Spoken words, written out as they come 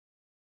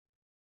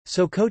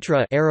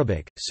Socotra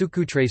Arabic,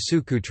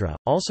 Sukutre,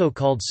 also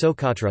called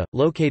Socotra,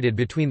 located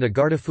between the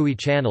Guardafui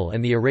Channel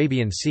and the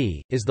Arabian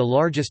Sea, is the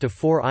largest of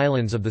 4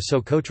 islands of the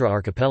Socotra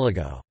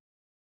archipelago.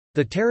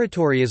 The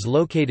territory is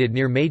located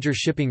near major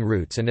shipping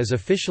routes and is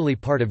officially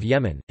part of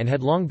Yemen, and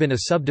had long been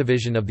a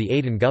subdivision of the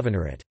Aden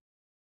Governorate.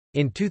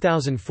 In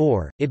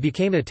 2004, it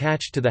became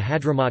attached to the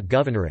Hadramaut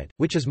Governorate,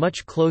 which is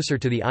much closer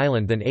to the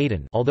island than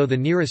Aden, although the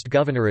nearest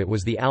governorate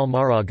was the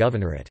Al-Marra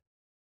Governorate.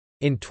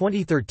 In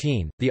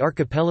 2013, the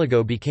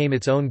archipelago became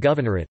its own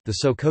governorate, the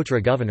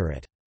Socotra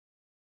Governorate.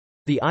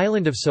 The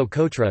island of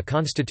Socotra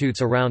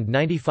constitutes around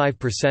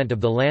 95% of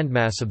the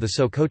landmass of the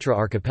Socotra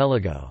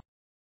archipelago.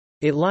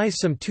 It lies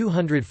some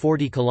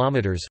 240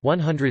 kilometers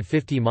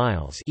 (150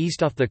 miles)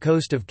 east off the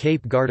coast of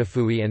Cape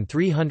Guardafui and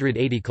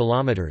 380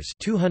 kilometers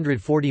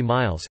 (240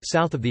 miles)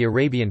 south of the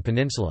Arabian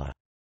Peninsula.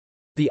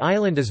 The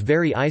island is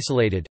very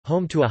isolated,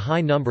 home to a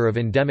high number of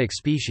endemic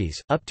species,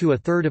 up to a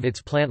third of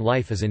its plant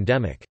life is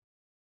endemic.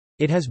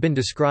 It has been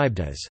described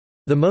as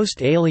the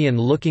most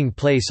alien-looking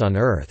place on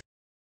Earth.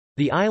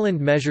 The island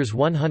measures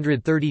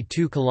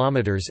 132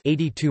 kilometers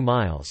 (82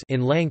 miles)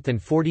 in length and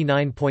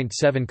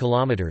 49.7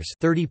 kilometers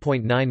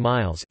 (30.9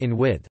 miles) in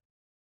width.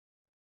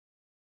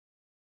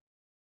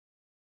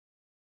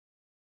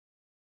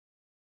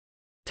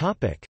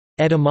 Topic: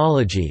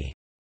 Etymology.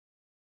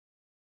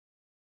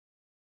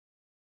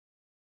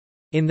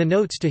 In the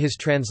notes to his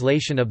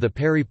translation of the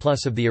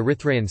Periplus of the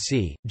Erythraean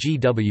Sea,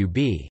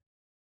 G.W.B.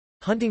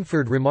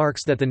 Huntingford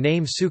remarks that the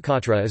name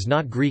Socotra is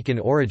not Greek in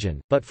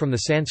origin, but from the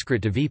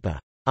Sanskrit dvipa,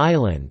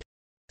 island,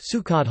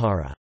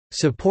 Sukadhara,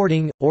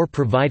 supporting, or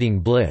providing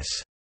bliss.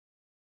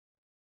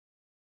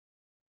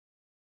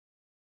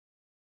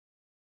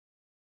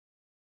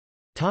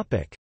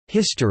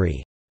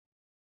 History.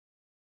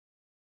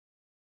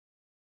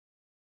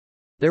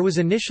 There was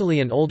initially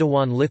an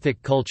Oldowan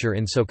lithic culture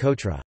in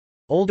Socotra.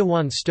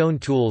 Oldowan stone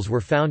tools were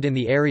found in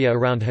the area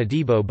around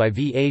Hadibo by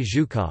V. A.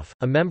 Zhukov,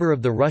 a member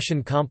of the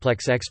Russian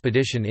Complex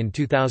expedition in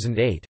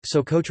 2008.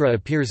 Socotra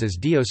appears as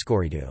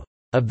Dioscoridu,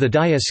 of the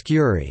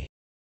Dioscuri,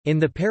 in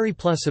the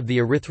Periplus of the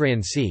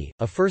Erythraean Sea,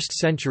 a 1st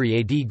century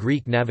AD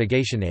Greek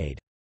navigation aid.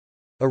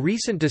 A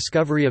recent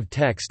discovery of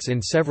texts in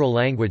several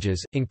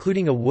languages,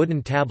 including a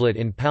wooden tablet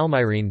in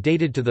Palmyrene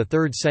dated to the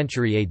 3rd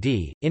century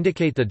AD,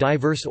 indicate the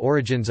diverse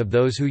origins of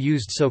those who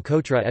used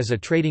Socotra as a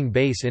trading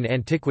base in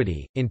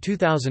antiquity. In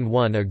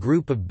 2001, a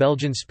group of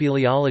Belgian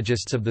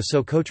speleologists of the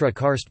Socotra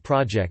Karst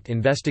project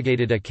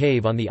investigated a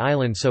cave on the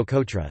island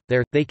Socotra.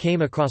 There, they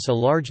came across a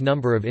large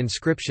number of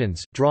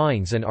inscriptions,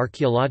 drawings, and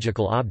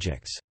archaeological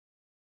objects.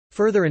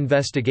 Further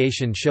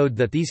investigation showed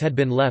that these had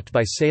been left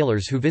by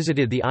sailors who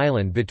visited the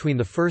island between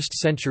the 1st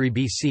century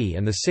BC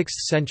and the 6th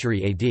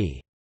century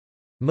AD.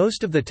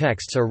 Most of the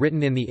texts are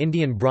written in the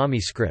Indian Brahmi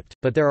script,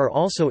 but there are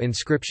also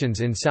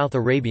inscriptions in South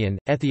Arabian,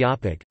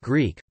 Ethiopic,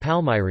 Greek,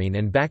 Palmyrene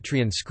and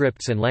Bactrian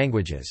scripts and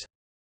languages.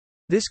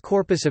 This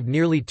corpus of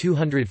nearly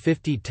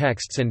 250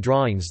 texts and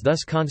drawings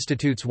thus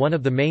constitutes one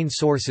of the main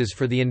sources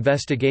for the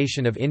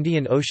investigation of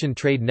Indian Ocean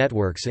trade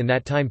networks in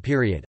that time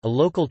period. A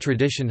local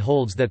tradition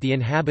holds that the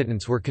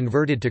inhabitants were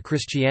converted to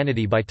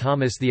Christianity by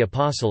Thomas the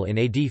Apostle in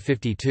AD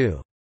 52.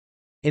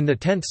 In the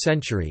 10th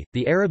century,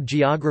 the Arab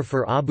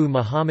geographer Abu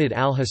Muhammad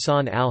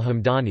al-Hasan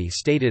al-Hamdani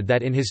stated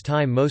that in his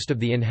time most of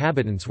the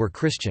inhabitants were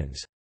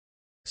Christians.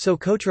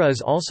 Socotra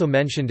is also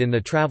mentioned in the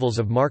travels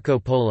of Marco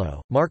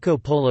Polo. Marco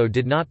Polo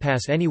did not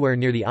pass anywhere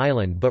near the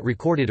island but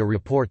recorded a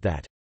report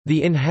that,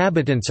 "The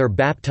inhabitants are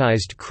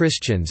baptized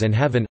Christians and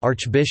have an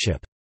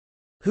archbishop,"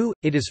 who,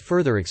 it is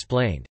further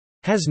explained,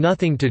 "has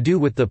nothing to do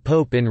with the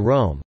Pope in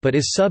Rome, but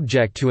is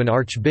subject to an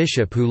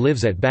archbishop who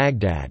lives at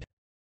Baghdad."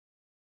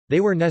 They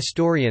were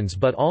Nestorians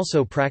but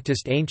also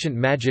practiced ancient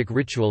magic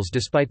rituals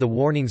despite the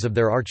warnings of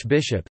their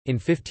archbishop. In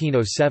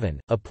 1507,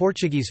 a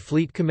Portuguese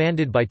fleet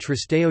commanded by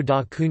Tristão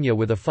da Cunha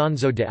with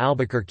Afonso de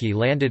Albuquerque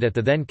landed at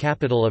the then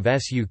capital of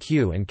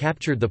Suq and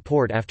captured the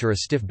port after a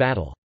stiff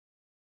battle.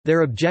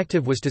 Their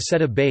objective was to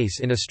set a base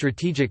in a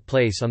strategic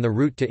place on the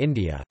route to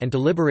India, and to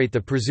liberate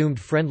the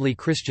presumed friendly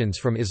Christians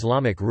from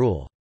Islamic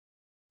rule.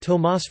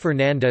 Tomás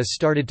Fernandes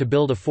started to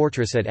build a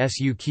fortress at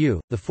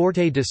Suq, the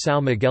Forte de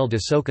São Miguel de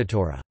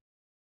Socotora.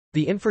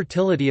 The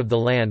infertility of the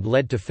land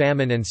led to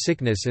famine and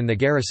sickness in the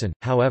garrison,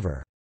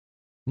 however.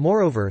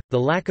 Moreover, the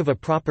lack of a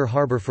proper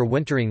harbour for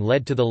wintering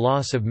led to the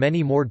loss of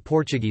many moored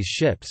Portuguese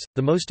ships,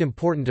 the most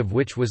important of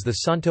which was the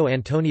Santo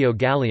Antonio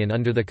galleon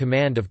under the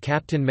command of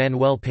Captain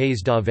Manuel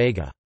Paes da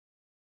Veiga.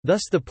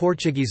 Thus the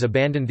Portuguese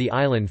abandoned the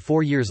island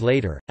 4 years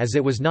later, as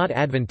it was not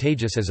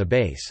advantageous as a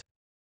base.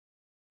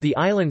 The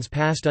islands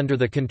passed under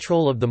the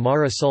control of the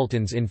Mahra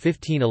sultans in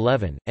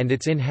 1511, and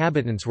its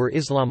inhabitants were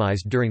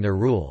Islamized during their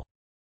rule.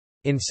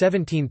 In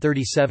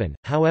 1737,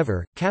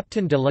 however,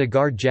 Captain de la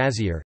Garde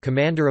Jazier,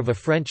 commander of a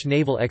French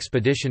naval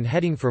expedition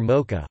heading for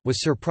Mocha,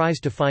 was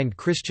surprised to find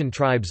Christian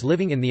tribes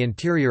living in the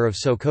interior of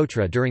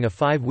Socotra during a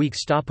 5-week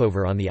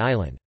stopover on the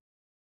island.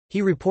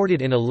 He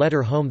reported in a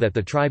letter home that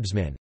the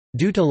tribesmen,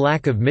 due to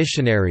lack of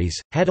missionaries,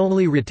 had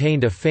only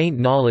retained a faint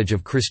knowledge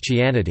of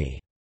Christianity.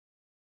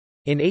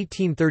 In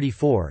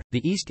 1834,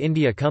 the East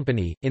India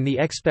Company, in the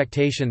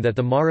expectation that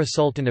the Mahra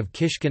Sultan of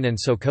Kishkin and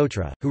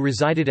Socotra, who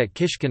resided at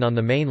Kishkin on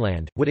the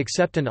mainland, would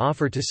accept an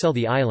offer to sell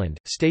the island,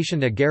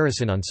 stationed a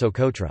garrison on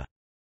Socotra.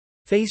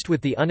 Faced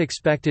with the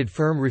unexpected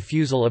firm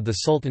refusal of the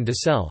Sultan to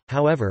sell,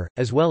 however,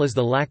 as well as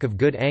the lack of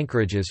good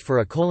anchorages for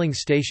a coaling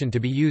station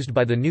to be used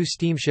by the new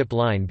steamship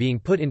line being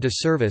put into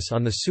service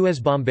on the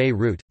Suez-Bombay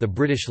route, the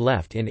British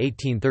left in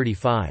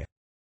 1835.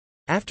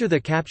 After the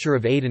capture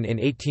of Aden in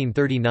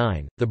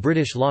 1839, the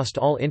British lost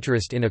all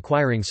interest in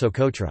acquiring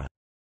Socotra.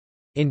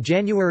 In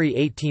January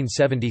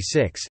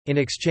 1876, in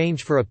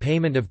exchange for a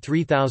payment of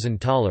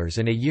 $3,000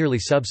 and a yearly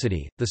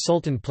subsidy, the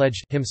Sultan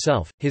pledged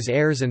himself, his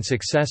heirs and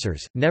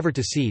successors, never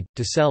to cede,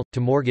 to sell, to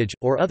mortgage,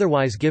 or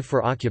otherwise give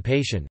for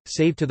occupation,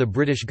 save to the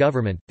British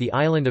government, the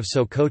island of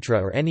Socotra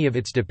or any of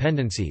its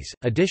dependencies.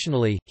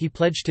 Additionally, he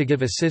pledged to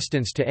give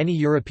assistance to any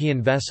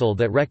European vessel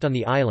that wrecked on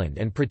the island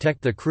and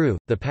protect the crew,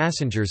 the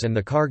passengers and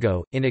the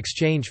cargo, in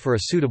exchange for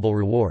a suitable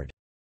reward.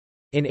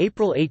 In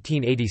April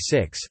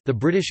 1886, the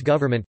British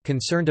government,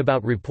 concerned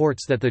about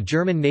reports that the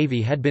German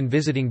Navy had been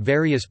visiting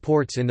various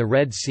ports in the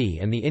Red Sea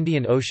and the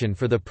Indian Ocean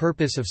for the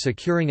purpose of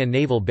securing a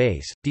naval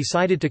base,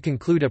 decided to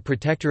conclude a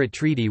protectorate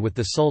treaty with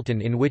the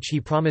Sultan in which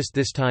he promised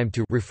this time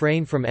to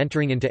refrain from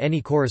entering into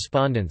any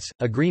correspondence,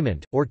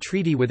 agreement, or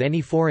treaty with any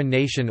foreign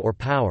nation or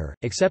power,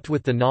 except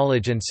with the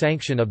knowledge and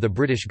sanction of the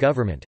British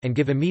government, and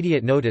give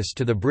immediate notice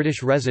to the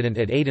British resident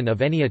at Aden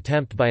of any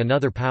attempt by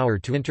another power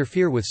to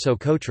interfere with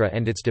Socotra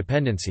and its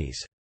dependencies.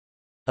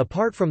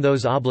 Apart from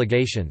those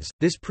obligations,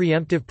 this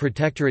preemptive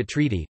protectorate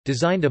treaty,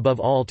 designed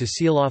above all to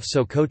seal off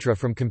Socotra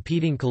from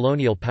competing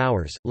colonial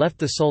powers, left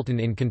the Sultan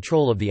in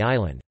control of the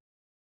island.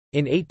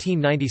 In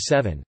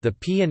 1897, the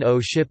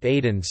P&O ship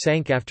Aden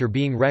sank after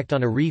being wrecked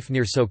on a reef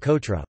near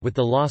Socotra, with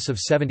the loss of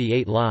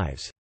 78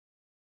 lives.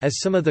 As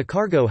some of the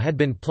cargo had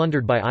been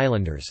plundered by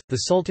islanders, the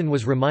Sultan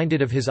was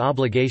reminded of his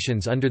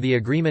obligations under the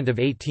Agreement of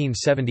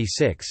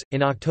 1876.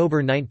 In October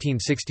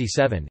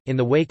 1967, in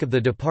the wake of the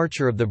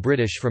departure of the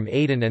British from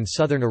Aden and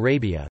southern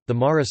Arabia, the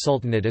Mahra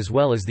Sultanate as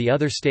well as the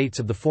other states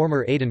of the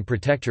former Aden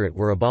Protectorate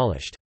were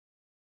abolished.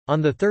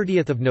 On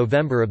 30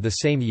 November of the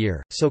same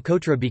year,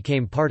 Socotra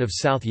became part of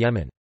South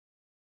Yemen.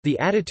 The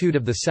attitude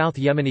of the South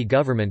Yemeni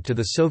government to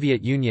the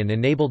Soviet Union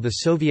enabled the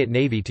Soviet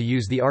Navy to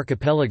use the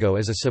archipelago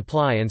as a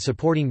supply and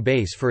supporting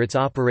base for its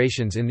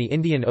operations in the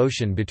Indian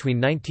Ocean between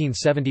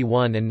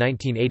 1971 and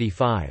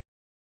 1985.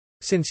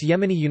 Since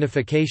Yemeni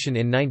unification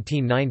in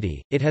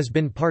 1990, it has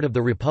been part of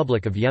the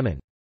Republic of Yemen.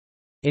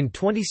 In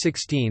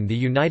 2016, the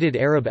United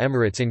Arab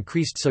Emirates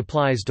increased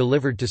supplies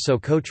delivered to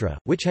Socotra,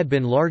 which had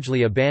been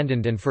largely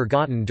abandoned and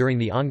forgotten during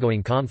the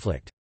ongoing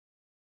conflict.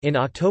 In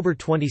October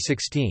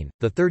 2016,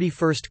 the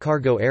 31st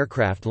cargo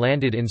aircraft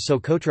landed in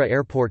Socotra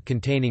Airport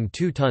containing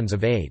 2 tons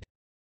of aid.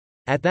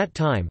 At that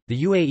time,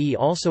 the UAE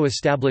also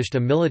established a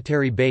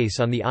military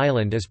base on the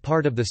island as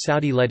part of the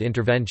Saudi-led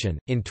intervention.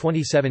 In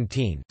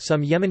 2017,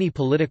 some Yemeni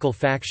political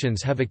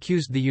factions have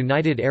accused the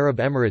United Arab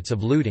Emirates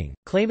of looting,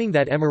 claiming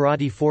that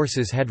Emirati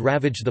forces had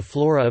ravaged the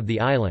flora of the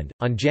island.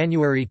 On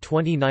January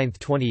 29,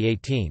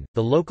 2018,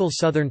 the local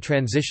Southern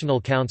Transitional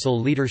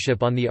Council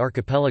leadership on the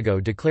archipelago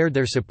declared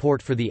their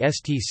support for the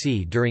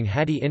STC during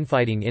Hadi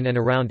infighting in and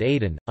around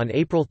Aden. On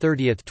April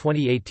 30,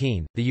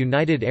 2018, the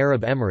United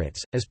Arab Emirates,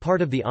 as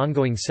part of the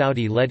ongoing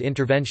Saudi-led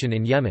intervention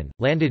in Yemen,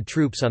 landed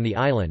troops on the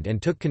island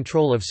and took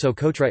control of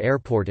Socotra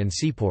Airport and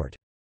seaport.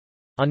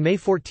 On May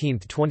 14,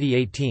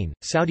 2018,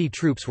 Saudi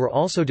troops were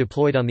also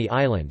deployed on the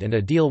island and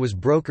a deal was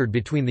brokered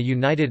between the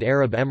United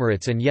Arab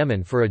Emirates and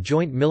Yemen for a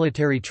joint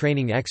military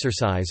training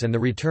exercise and the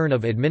return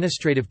of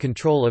administrative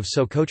control of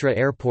Socotra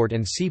Airport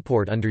and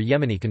seaport under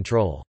Yemeni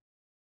control.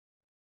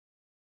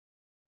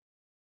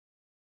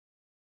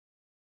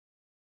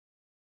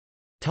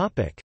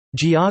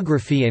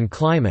 Geography and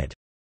climate.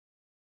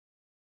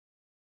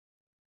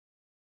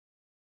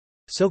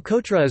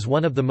 Socotra is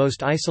one of the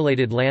most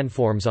isolated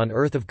landforms on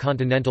Earth of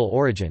continental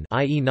origin,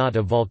 i.e. not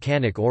of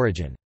volcanic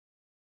origin.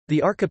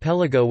 The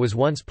archipelago was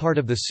once part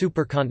of the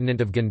supercontinent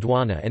of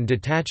Gondwana and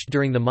detached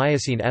during the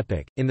Miocene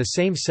epoch, in the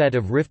same set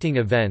of rifting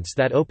events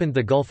that opened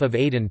the Gulf of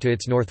Aden to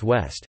its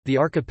northwest. The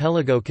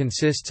archipelago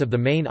consists of the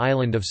main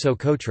island of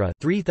Socotra,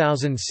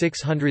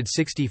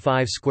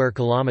 3,665 square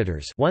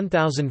kilometers,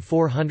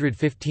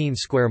 1,415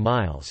 square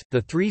miles,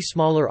 the 3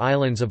 smaller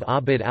islands of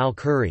Abd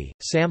al-Kuri,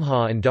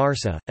 Samha and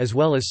Darsa, as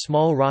well as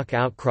small rock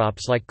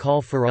outcrops like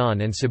Kal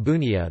Faran and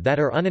Sabunia that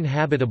are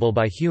uninhabitable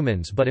by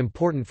humans but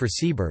important for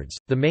seabirds.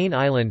 The main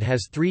island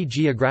has 3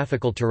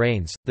 geographical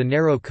terrains: the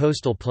narrow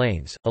coastal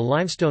plains, a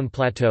limestone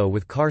plateau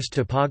with karst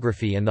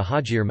topography, and the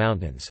Hajir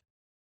Mountains.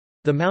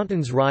 The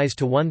mountains rise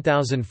to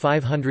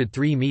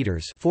 1,503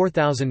 meters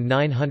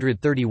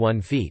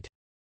 (4,931 feet).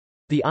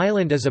 The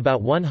island is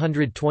about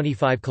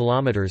 125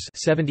 kilometers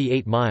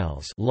 (78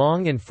 miles)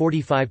 long and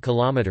 45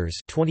 kilometers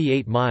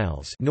 (28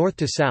 miles) north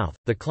to south.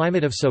 The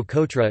climate of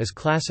Socotra is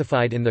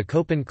classified in the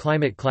Köppen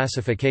climate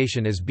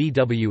classification as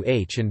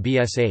BWH and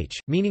BSH,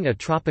 meaning a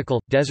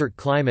tropical, desert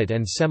climate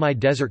and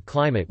semi-desert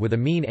climate with a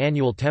mean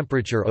annual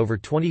temperature over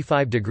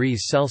 25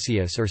 degrees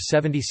Celsius or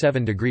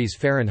 77 degrees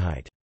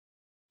Fahrenheit.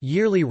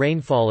 Yearly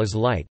rainfall is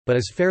light, but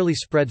is fairly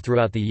spread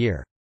throughout the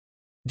year.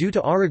 Due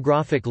to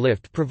orographic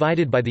lift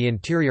provided by the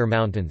interior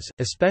mountains,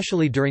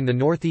 especially during the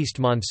northeast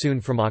monsoon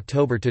from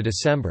October to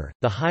December,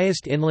 the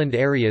highest inland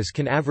areas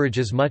can average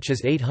as much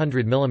as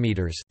 800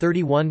 mm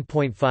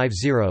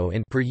 (31.50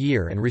 in) per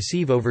year and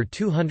receive over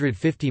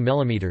 250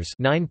 mm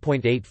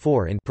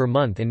 (9.84 in) per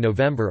month in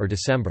November or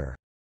December.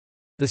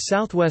 The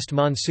southwest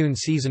monsoon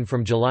season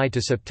from July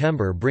to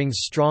September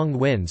brings strong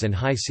winds and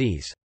high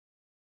seas.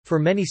 For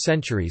many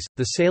centuries,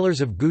 the sailors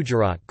of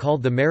Gujarat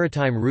called the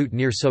maritime route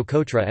near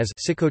Socotra as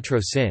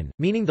Socotra Sin,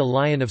 meaning the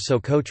Lion of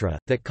Socotra,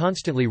 that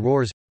constantly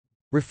roars,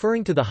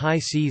 referring to the high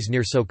seas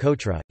near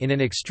Socotra. In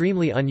an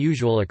extremely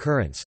unusual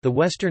occurrence, the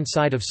western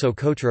side of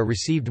Socotra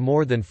received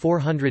more than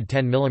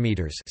 410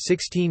 mm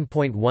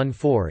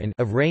 (16.14 in)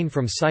 of rain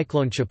from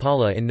Cyclone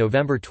Chapala in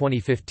November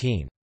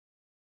 2015.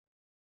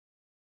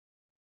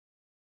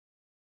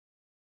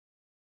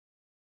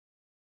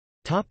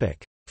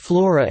 Topic: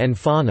 Flora and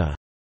fauna.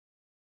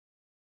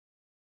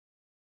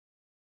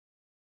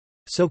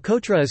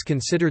 Socotra is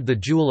considered the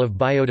jewel of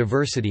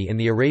biodiversity in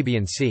the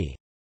Arabian Sea.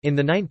 In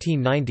the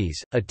 1990s,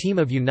 a team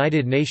of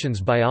United Nations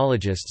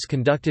biologists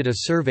conducted a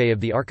survey of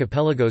the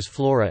archipelago's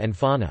flora and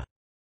fauna.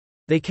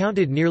 They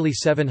counted nearly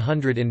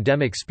 700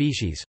 endemic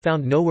species,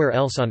 found nowhere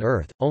else on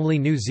Earth. Only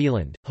New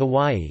Zealand,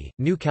 Hawaii,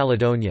 New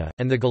Caledonia,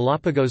 and the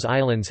Galapagos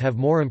Islands have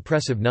more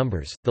impressive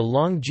numbers. The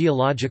long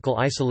geological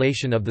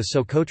isolation of the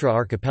Socotra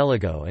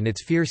archipelago and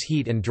its fierce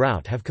heat and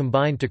drought have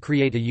combined to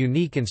create a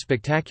unique and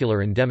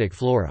spectacular endemic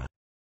flora.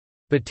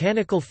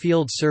 Botanical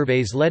field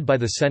surveys led by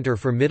the Centre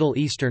for Middle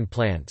Eastern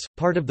Plants,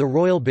 part of the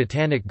Royal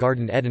Botanic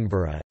Garden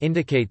Edinburgh,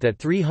 indicate that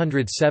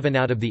 307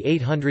 out of the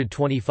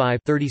 825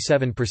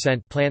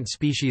 (37%) plant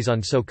species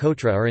on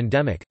Socotra are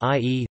endemic,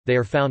 i.e., they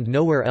are found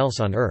nowhere else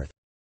on Earth.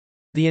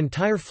 The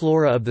entire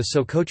flora of the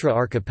Socotra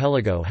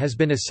archipelago has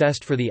been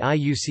assessed for the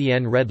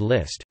IUCN Red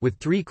List, with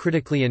 3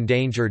 critically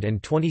endangered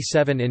and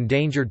 27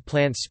 endangered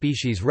plant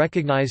species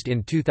recognized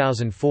in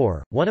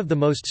 2004. One of the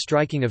most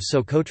striking of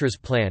Socotra's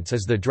plants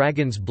is the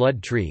dragon's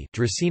blood tree,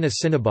 Dracaena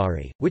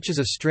cinnabari, which is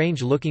a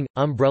strange-looking,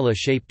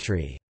 umbrella-shaped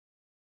tree.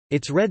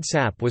 Its red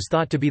sap was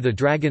thought to be the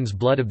dragon's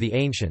blood of the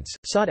ancients,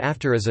 sought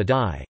after as a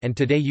dye, and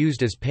today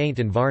used as paint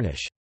and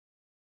varnish.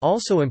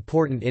 Also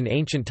important in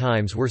ancient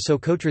times were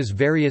Socotra's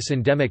various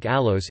endemic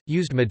aloes,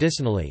 used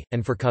medicinally,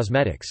 and for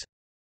cosmetics.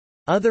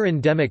 Other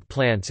endemic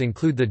plants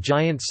include the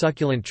giant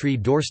succulent tree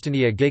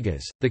Dorstenia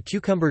gigas, the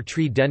cucumber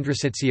tree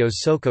Dendrocitzios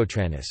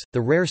socotranus, the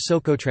rare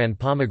Socotran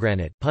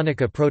pomegranate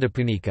Punica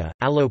protopunica,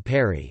 Aloe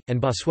peri, and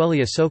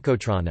Boswellia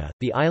socotrana.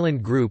 The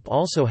island group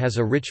also has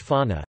a rich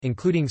fauna,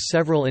 including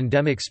several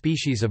endemic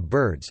species of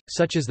birds,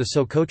 such as the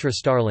Socotra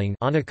starling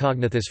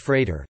Onychognathus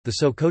frater, the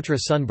Socotra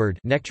sunbird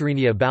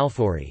Nectarinia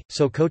balfouri,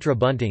 Socotra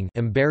bunting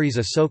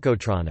Emberiza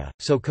socotrana,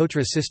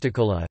 Socotra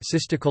cisticola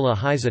Cisticola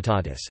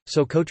hysitatus,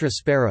 Socotra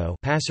sparrow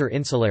Passer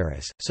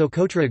insularis,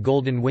 Socotra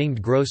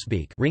golden-winged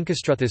grosbeak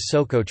Rhynchostruthus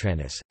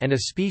socotranus, and a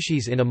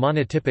species in a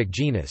monotypic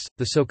genus,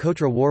 the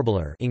Socotra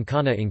warbler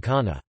Incana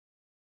incana.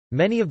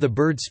 Many of the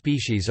bird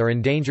species are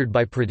endangered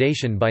by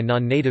predation by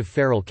non-native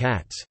feral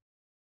cats.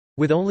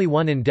 With only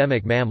one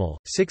endemic mammal,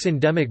 6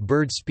 endemic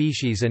bird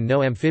species and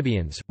no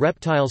amphibians,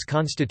 reptiles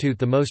constitute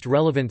the most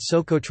relevant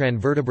Socotran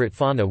vertebrate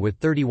fauna with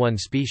 31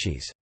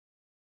 species.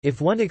 If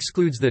one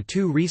excludes the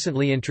 2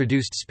 recently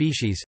introduced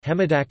species,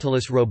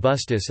 Hemidactylus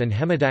robustus and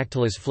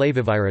Hemidactylus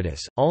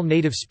flaviviridis, all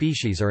native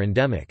species are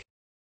endemic.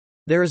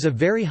 There is a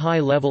very high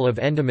level of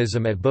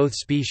endemism at both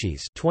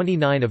species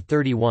 29 of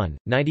 31,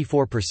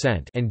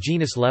 94% and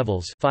genus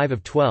levels 5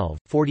 of 12,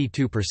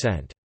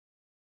 42%.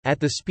 At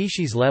the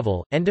species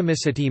level,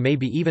 endemicity may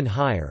be even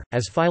higher,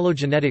 as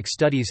phylogenetic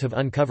studies have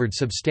uncovered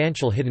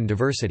substantial hidden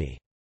diversity.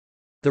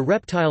 The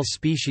reptile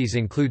species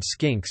include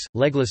skinks,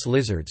 legless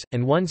lizards,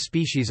 and one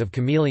species of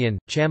chameleon,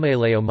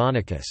 Chamaeleo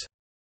monicus.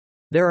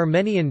 There are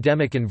many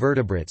endemic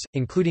invertebrates,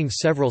 including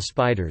several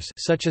spiders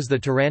such as the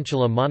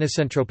tarantula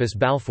Monocentropus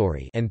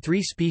balfouri and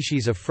 3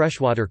 species of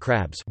freshwater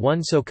crabs,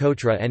 1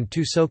 Socotra and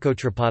 2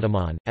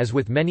 Socotrapotamon. As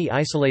with many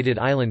isolated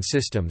island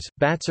systems,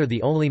 bats are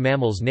the only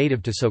mammals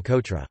native to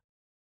Socotra.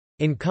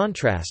 In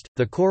contrast,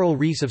 the coral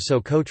reefs of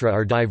Socotra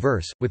are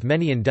diverse, with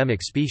many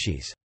endemic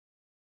species.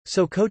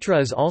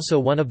 Socotra is also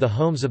one of the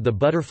homes of the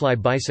butterfly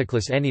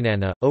Bicyclus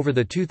eninana. Over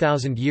the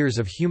 2,000 years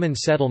of human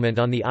settlement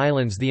on the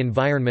islands, the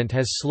environment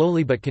has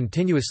slowly but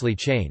continuously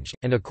changed,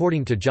 and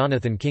according to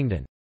Jonathan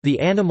Kingdon, the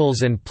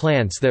animals and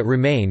plants that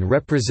remain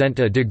represent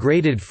a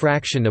degraded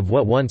fraction of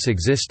what once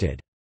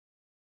existed.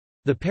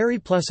 The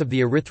Periplus of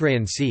the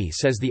Erythraean Sea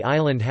says the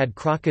island had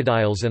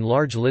crocodiles and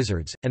large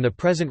lizards, and the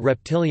present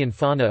reptilian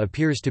fauna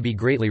appears to be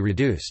greatly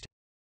reduced.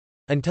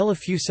 Until a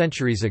few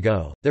centuries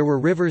ago, there were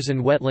rivers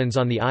and wetlands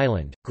on the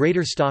island,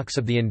 greater stocks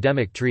of the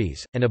endemic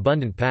trees, and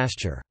abundant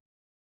pasture.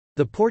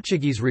 The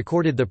Portuguese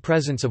recorded the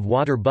presence of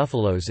water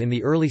buffaloes in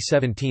the early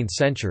 17th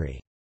century.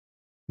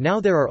 Now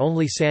there are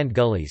only sand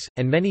gullies,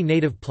 and many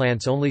native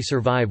plants only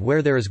survive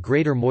where there is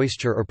greater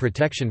moisture or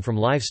protection from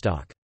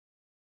livestock.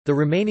 The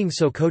remaining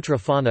Socotra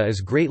fauna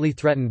is greatly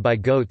threatened by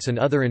goats and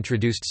other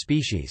introduced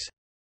species.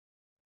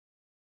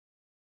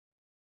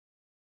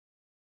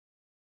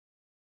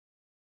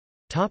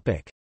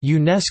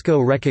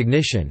 UNESCO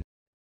recognition.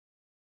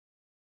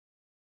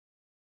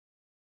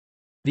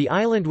 The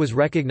island was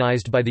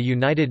recognized by the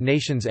United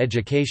Nations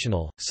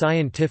Educational,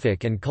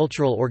 Scientific and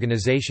Cultural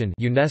Organization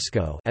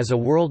 (UNESCO) as a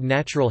World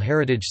Natural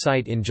Heritage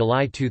Site in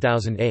July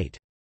 2008.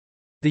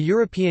 The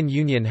European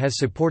Union has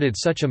supported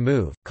such a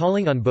move,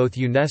 calling on both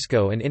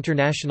UNESCO and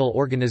International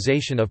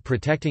Organization of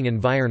Protecting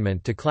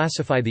Environment to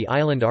classify the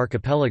island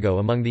archipelago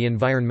among the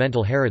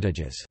environmental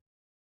heritages.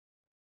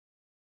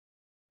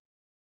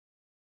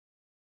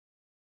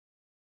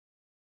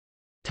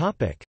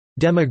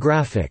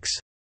 Demographics.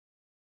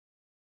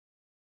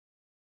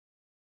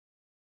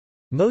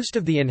 Most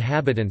of the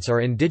inhabitants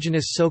are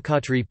indigenous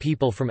Socotri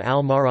people from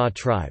Al-Mar'a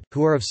tribe,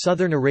 who are of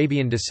southern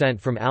Arabian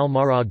descent from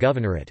Al-Mar'a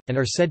Governorate, and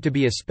are said to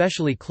be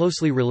especially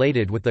closely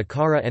related with the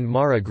Kara and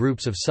Mara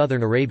groups of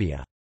southern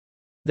Arabia.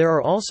 There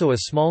are also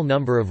a small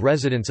number of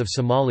residents of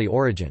Somali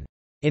origin.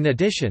 In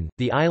addition,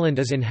 the island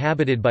is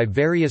inhabited by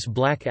various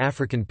black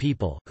African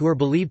people, who are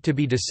believed to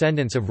be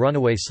descendants of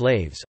runaway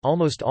slaves.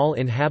 Almost all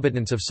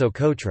inhabitants of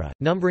Socotra,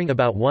 numbering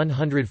about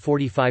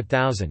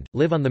 145,000,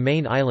 live on the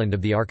main island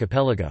of the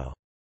archipelago.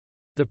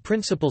 The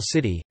principal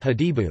city,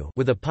 Hadibu,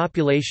 with a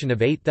population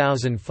of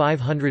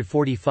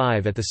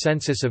 8,545 at the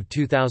census of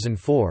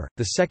 2004,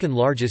 the second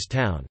largest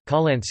town,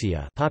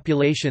 Kalansia,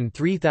 population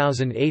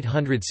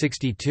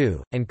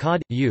 3,862, and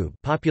Qad, Ub,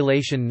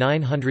 population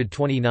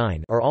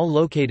 929, are all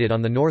located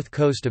on the north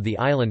coast of the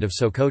island of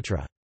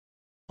Socotra.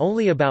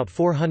 Only about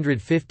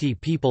 450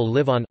 people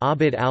live on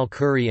Abd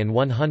al-Kuri and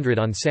 100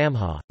 on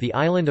Samha. The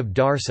island of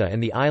Darsa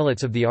and the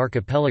islets of the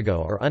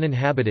archipelago are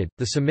uninhabited.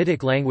 The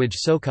Semitic language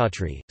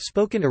Socotri,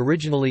 spoken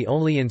originally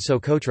only in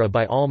Socotra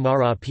by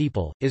Al-Mar'a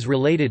people, is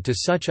related to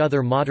such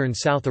other modern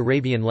South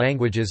Arabian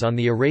languages on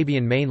the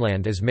Arabian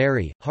mainland as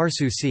Mari,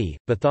 Harsusi,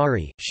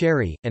 Bathari,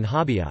 Sheri, and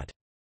Habiyat.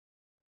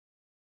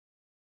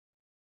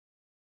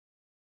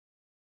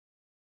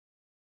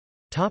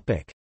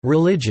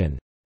 Religion.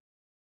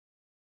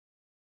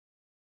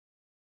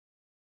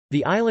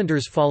 The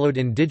islanders followed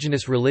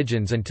indigenous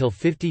religions until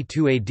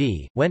 52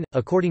 AD, when,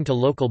 according to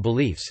local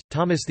beliefs,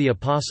 Thomas the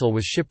Apostle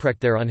was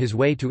shipwrecked there on his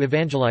way to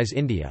evangelize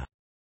India.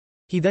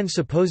 He then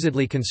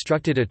supposedly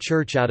constructed a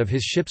church out of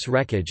his ship's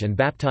wreckage and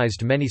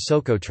baptized many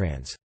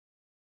Socotrans.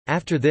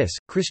 After this,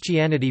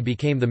 Christianity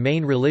became the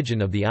main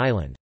religion of the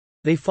island.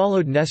 They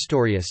followed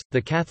Nestorius,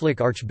 the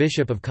Catholic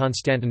Archbishop of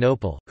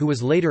Constantinople, who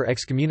was later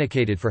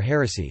excommunicated for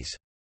heresies.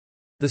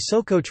 The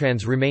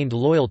Socotrans remained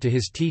loyal to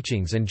his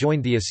teachings and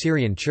joined the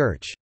Assyrian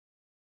Church.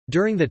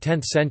 During the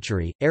 10th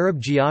century, Arab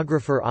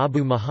geographer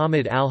Abu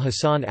Muhammad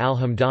al-Hasan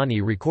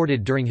al-Hamdani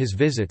recorded during his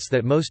visits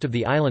that most of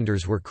the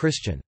islanders were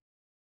Christian.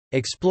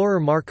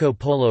 Explorer Marco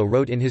Polo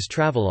wrote in his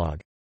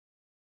travelogue,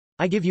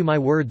 "I give you my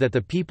word that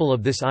the people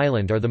of this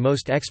island are the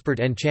most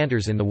expert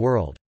enchanters in the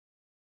world.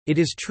 It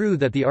is true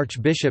that the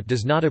archbishop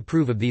does not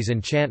approve of these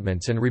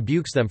enchantments and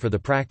rebukes them for the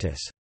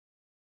practice.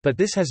 But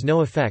this has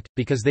no effect,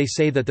 because they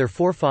say that their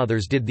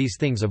forefathers did these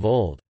things of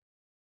old."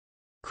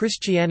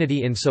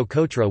 Christianity in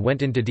Socotra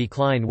went into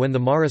decline when the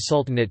Mara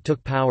Sultanate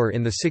took power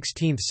in the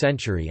 16th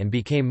century and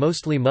became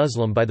mostly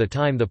Muslim by the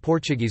time the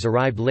Portuguese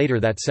arrived later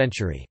that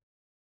century.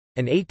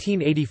 An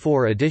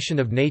 1884 edition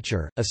of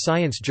Nature, a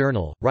science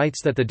journal,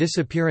 writes that the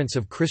disappearance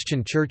of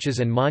Christian churches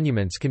and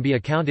monuments can be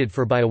accounted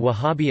for by a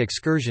Wahhabi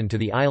excursion to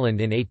the island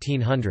in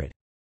 1800.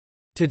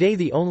 Today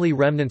the only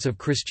remnants of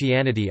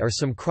Christianity are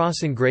some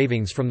cross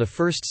engravings from the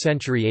 1st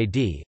century AD,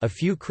 a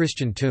few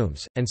Christian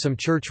tombs, and some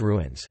church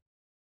ruins.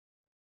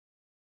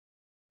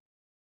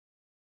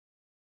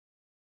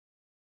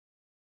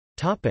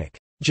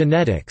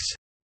 Genetics.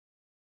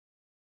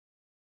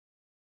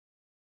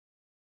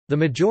 The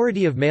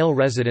majority of male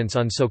residents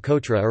on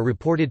Socotra are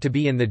reported to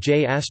be in the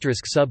J**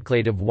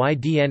 subclade of Y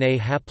DNA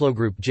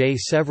haplogroup J.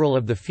 Several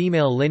of the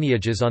female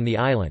lineages on the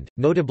island,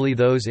 notably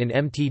those in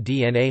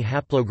mtDNA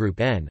haplogroup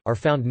N, are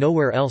found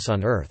nowhere else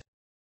on Earth.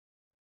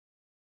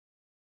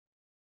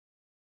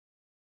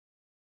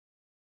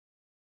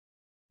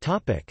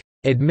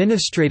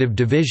 Administrative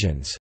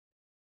divisions.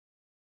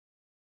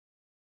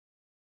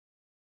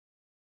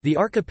 The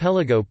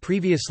archipelago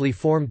previously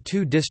formed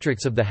two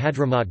districts of the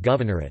Hadramaut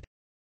Governorate.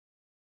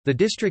 The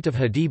district of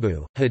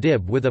Hadibu,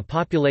 Hadib, with a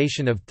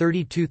population of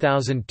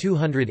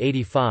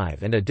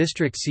 32,285 and a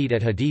district seat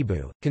at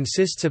Hadibu,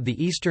 consists of the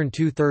eastern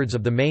two-thirds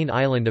of the main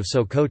island of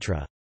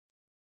Socotra.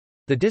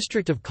 The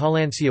district of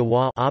Kalansia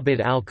wa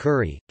Abd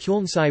al-Kuri,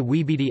 Kulnsai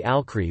Wibidi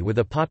al-Kri, with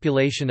a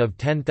population of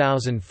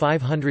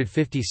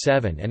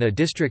 10,557 and a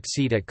district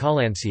seat at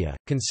Kalansia,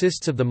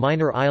 consists of the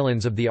minor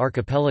islands of the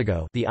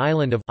archipelago, the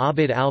island of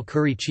Abd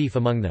al-Kuri chief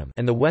among them,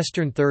 and the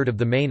western third of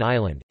the main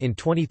island. In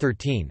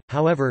 2013,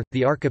 however,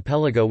 the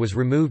archipelago was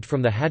removed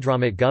from the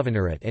Hadramaut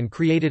Governorate and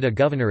created a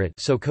governorate,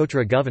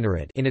 Socotra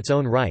Governorate, in its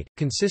own right,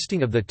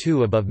 consisting of the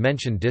two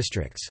above-mentioned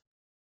districts.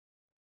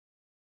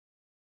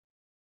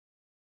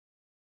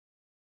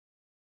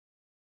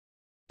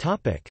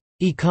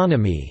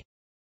 Economy.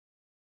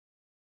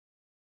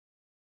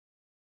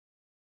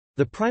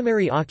 The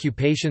primary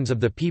occupations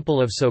of the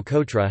people of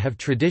Socotra have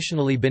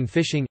traditionally been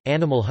fishing,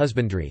 animal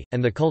husbandry,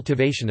 and the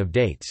cultivation of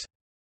dates.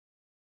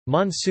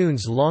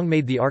 Monsoons long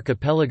made the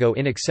archipelago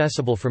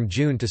inaccessible from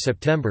June to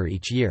September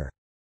each year.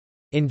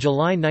 In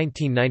July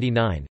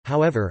 1999,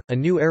 however, a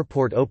new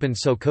airport opened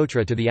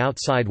Socotra to the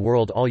outside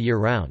world all year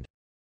round.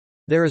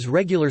 There is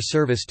regular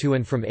service to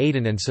and from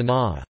Aden and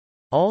Sana'a.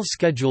 All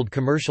scheduled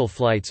commercial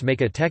flights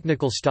make a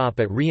technical stop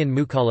at Rian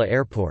Mukalla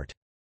Airport.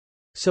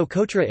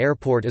 Socotra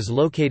Airport is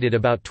located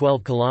about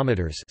 12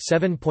 kilometers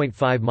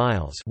 (7.5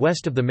 miles)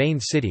 west of the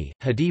main city,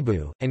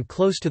 Hadibu, and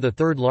close to the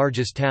third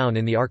largest town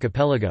in the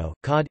archipelago,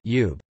 Qad,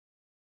 Ub.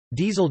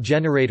 Diesel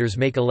generators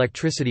make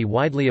electricity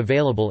widely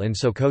available in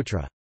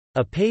Socotra.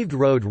 A paved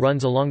road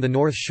runs along the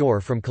north shore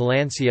from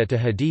Kalansia to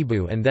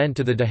Hadibu and then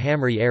to the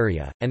Dahamri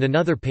area, and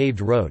another paved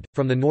road,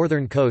 from the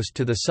northern coast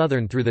to the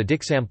southern through the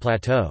Diksam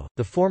Plateau.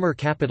 The former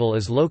capital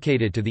is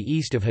located to the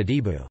east of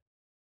Hadibu.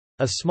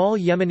 A small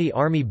Yemeni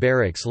army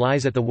barracks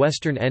lies at the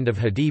western end of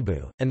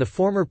Hadibu, and the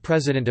former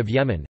president of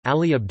Yemen,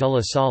 Ali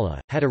Abdullah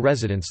Saleh, had a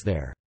residence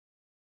there.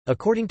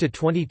 According to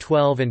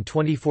 2012 and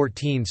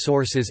 2014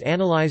 sources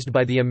analyzed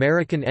by the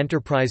American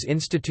Enterprise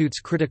Institute's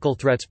Critical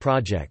Threats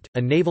Project,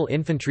 a naval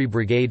infantry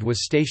brigade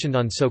was stationed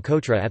on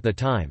Socotra at the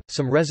time.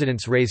 Some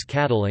residents raise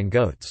cattle and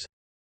goats.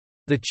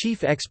 The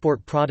chief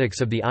export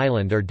products of the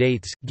island are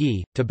dates,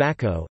 ghee,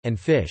 tobacco, and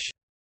fish.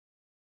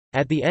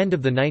 At the end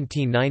of the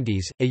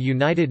 1990s, a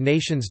United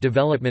Nations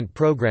development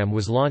program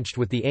was launched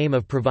with the aim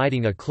of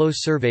providing a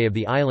close survey of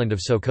the island of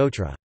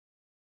Socotra.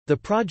 The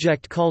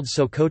project, called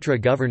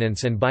Socotra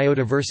Governance and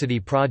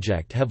Biodiversity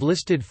Project, have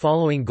listed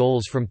following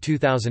goals from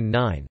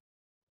 2009.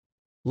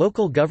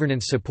 Local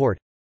governance support,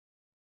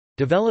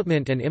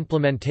 development and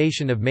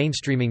implementation of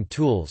mainstreaming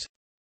tools,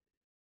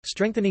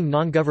 strengthening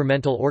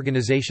non-governmental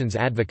organizations'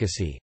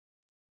 advocacy,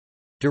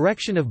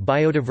 direction of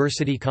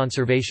biodiversity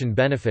conservation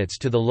benefits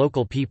to the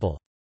local people,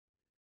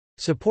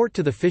 support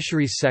to the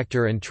fisheries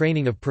sector and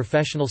training of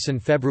professionals. In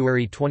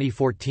February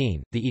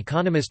 2014, The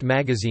Economist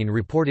magazine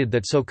reported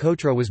that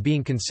Socotra was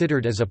being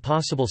considered as a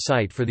possible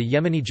site for the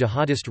Yemeni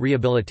jihadist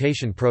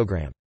rehabilitation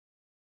program.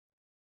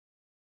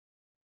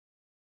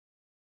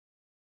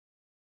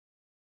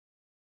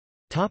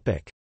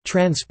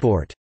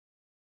 Transport.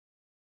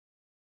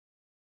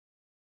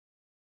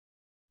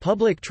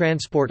 Public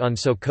transport on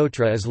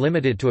Socotra is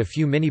limited to a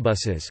few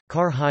minibuses.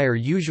 Car hire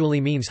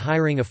usually means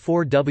hiring a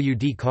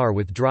 4WD car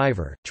with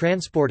driver.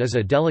 Transport is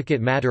a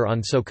delicate matter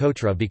on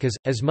Socotra because,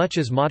 as much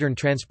as modern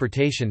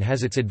transportation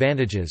has its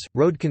advantages,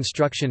 road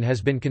construction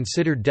has been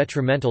considered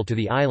detrimental to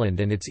the island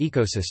and its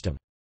ecosystem.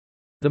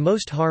 The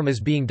most harm is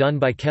being done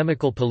by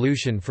chemical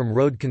pollution from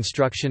road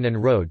construction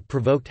and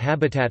road-provoked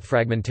habitat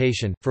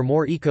fragmentation. For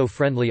more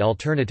eco-friendly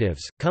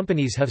alternatives,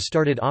 companies have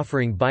started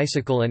offering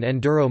bicycle and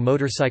enduro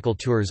motorcycle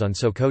tours on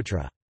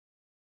Socotra.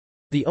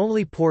 The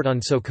only port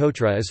on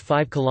Socotra is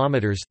 5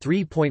 kilometers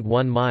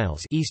 (3.1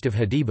 miles) east of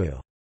Hadibu.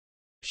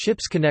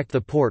 Ships connect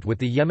the port with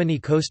the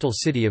Yemeni coastal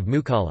city of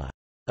Mukalla.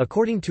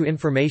 According to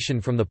information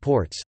from the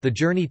ports, the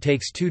journey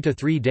takes 2 to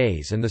 3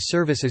 days and the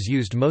service is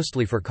used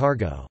mostly for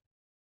cargo.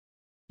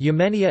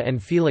 Yemenia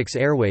and Felix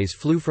Airways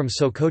flew from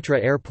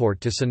Socotra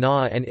Airport to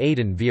Sana'a and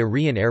Aden via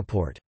Rian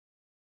Airport.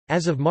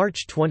 As of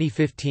March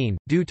 2015,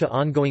 due to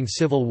ongoing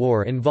civil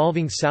war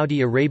involving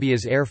Saudi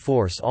Arabia's Air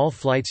Force, all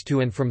flights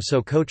to and from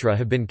Socotra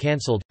have been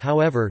cancelled.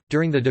 However,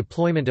 during the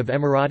deployment of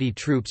Emirati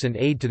troops and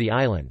aid to the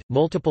island,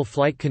 multiple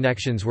flight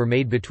connections were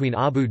made between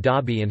Abu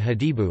Dhabi and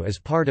Hadibu as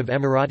part of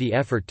Emirati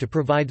effort to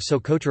provide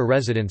Socotra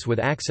residents with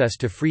access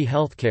to free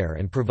healthcare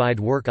and provide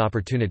work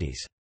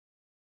opportunities.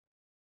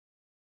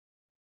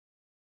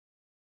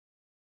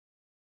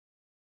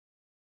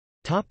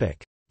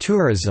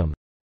 Tourism.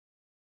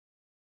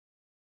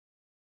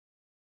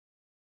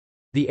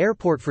 The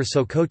airport for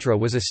Socotra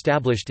was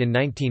established in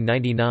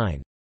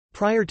 1999.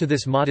 Prior to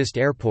this modest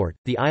airport,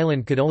 the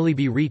island could only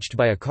be reached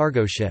by a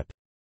cargo ship.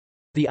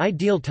 The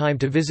ideal time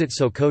to visit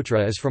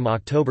Socotra is from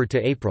October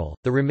to April.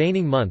 The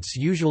remaining months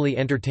usually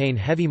entertain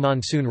heavy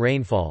monsoon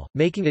rainfall,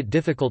 making it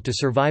difficult to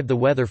survive the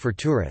weather for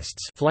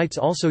tourists. Flights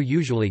also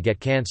usually get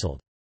cancelled.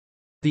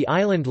 The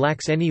island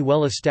lacks any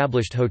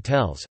well-established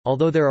hotels,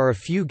 although there are a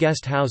few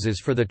guest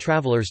houses for the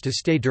travelers to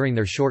stay during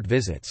their short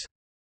visits.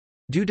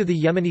 Due to the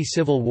Yemeni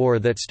civil war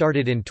that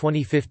started in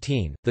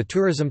 2015, the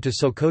tourism to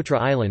Socotra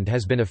Island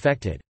has been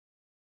affected.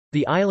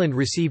 The island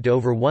received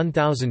over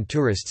 1,000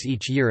 tourists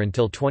each year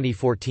until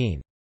 2014.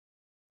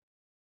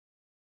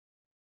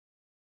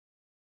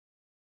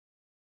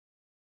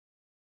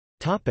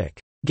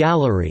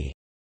 Gallery.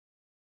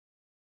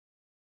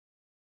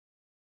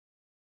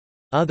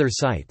 Other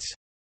sites.